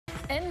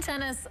In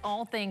tennis,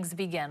 all things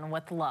begin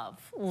with love,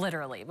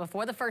 literally.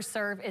 Before the first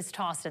serve is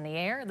tossed in the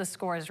air, the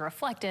score is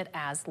reflected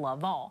as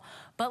love all.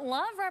 But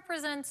love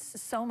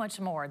represents so much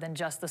more than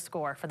just the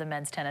score for the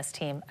men's tennis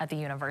team at the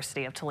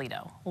University of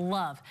Toledo.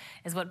 Love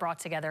is what brought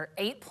together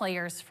 8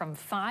 players from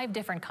 5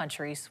 different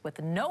countries, with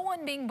no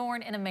one being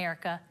born in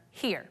America,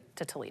 here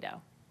to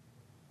Toledo.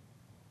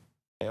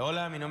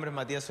 Hola, mi nombre es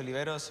Matías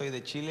Olivero, soy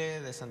de Chile,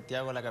 de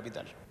Santiago, la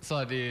capital. ส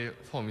วัสดี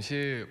ผม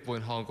ชื่อบุญ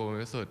ทองโก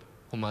วิสุทธิ์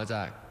ผมมาจ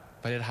าก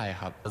ประเทศไทย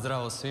ครับ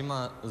Zdravo svima,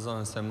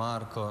 zovem se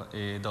Marko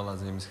I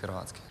dolazim iz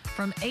Hrvatske.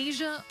 From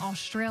Asia,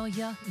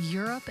 Australia,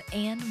 Europe,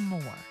 and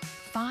more,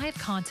 5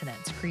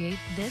 continents create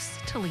this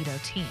Toledo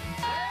team.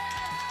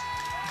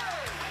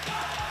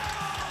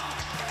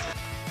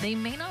 They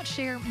may not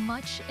share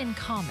much in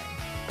common,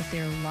 but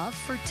their love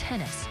for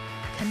tennis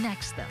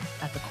connects them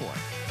at the core.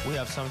 We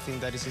have something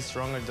that is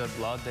stronger than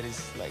blood, that is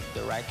like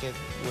the racket.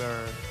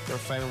 We're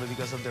family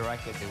because of the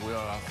racket. We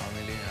are a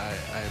family.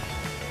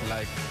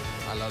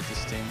 I love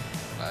this team.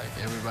 Like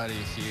everybody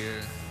here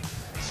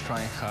is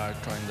trying hard,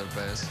 trying their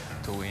best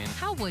to win.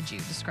 How would you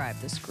describe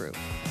this group?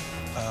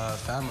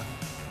 Family.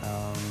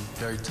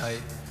 Very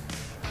tight.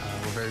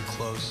 We're very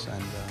close,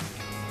 and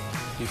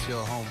you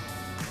feel home,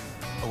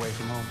 away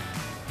from home.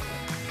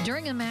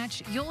 During a match,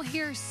 you'll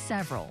hear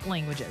several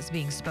languages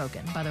being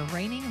spoken by the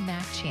reigning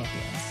MAC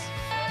champions.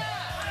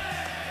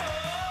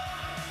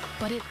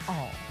 But it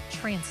all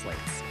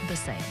translates the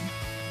same.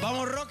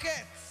 Vamos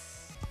Rockets!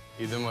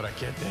 Idemo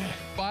rakete.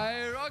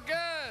 Bye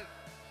Rocket!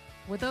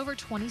 With over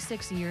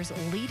 26 years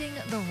leading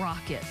the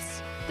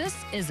Rockets, this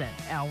isn't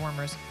Al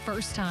Wormer's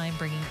first time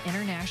bringing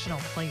international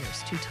players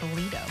to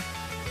Toledo.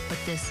 But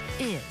this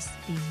is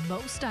the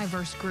most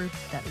diverse group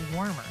that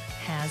Wormer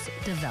has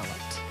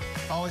developed.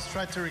 I always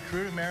tried to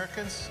recruit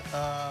Americans,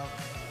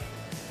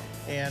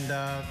 and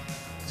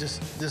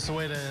just this is the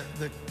way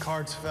the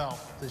cards fell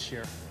this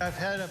year. I've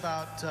had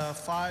about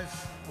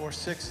 5 or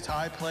 6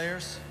 Thai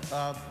players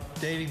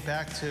dating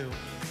back to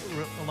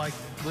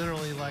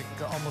literally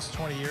almost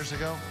 20 years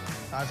ago.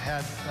 I've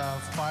had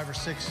 5 or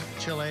 6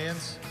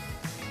 Chileans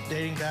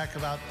dating back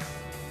about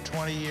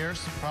 20 years,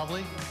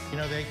 probably. You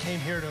know, they came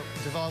here to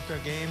develop their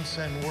games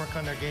and work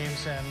on their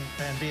games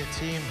and be a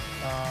team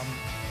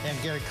and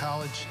get a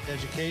college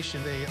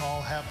education. They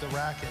all have the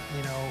racket,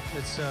 you know,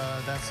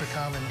 that's the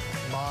common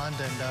bond,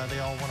 and they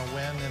all want to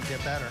win and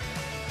get better.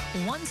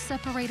 Once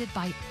separated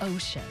by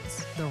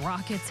oceans, the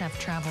Rockets have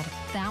traveled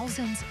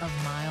thousands of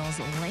miles,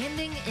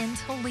 landing in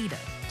Toledo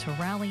to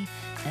rally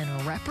and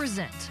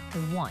represent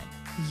one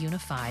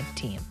unified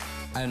team.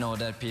 I know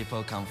that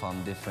people come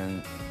from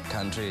different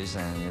countries,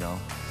 and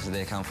so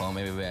they come from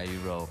everywhere: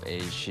 Europe,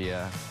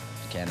 Asia,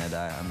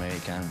 Canada,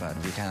 American, but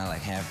we kind of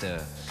like have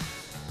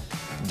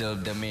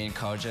the main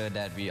culture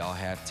that we all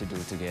have to do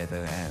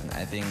together, and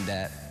I think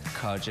that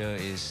culture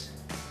is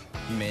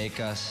make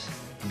us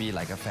be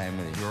like a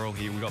family. We're all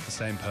here, we got the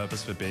same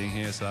purpose for being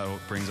here, so that what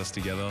brings us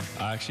together.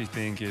 I actually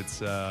think it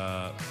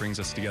brings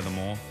us together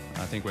more.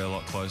 I think we're a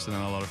lot closer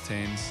than a lot of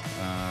teams.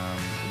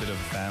 A bit of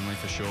a family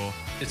for sure.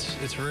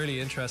 It's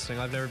really interesting.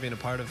 I've never been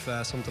a part of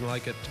something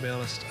like it, to be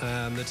honest.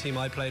 The team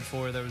I played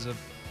for, there was a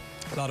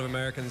lot of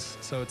Americans,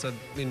 so it's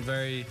been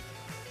very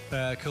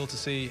cool to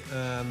see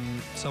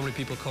so many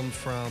people come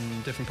from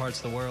different parts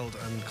of the world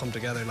and come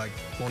together like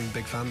one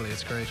big family.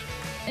 It's great.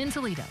 In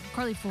Toledo,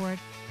 Carly Ford,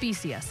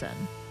 BCSN.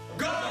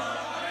 Go!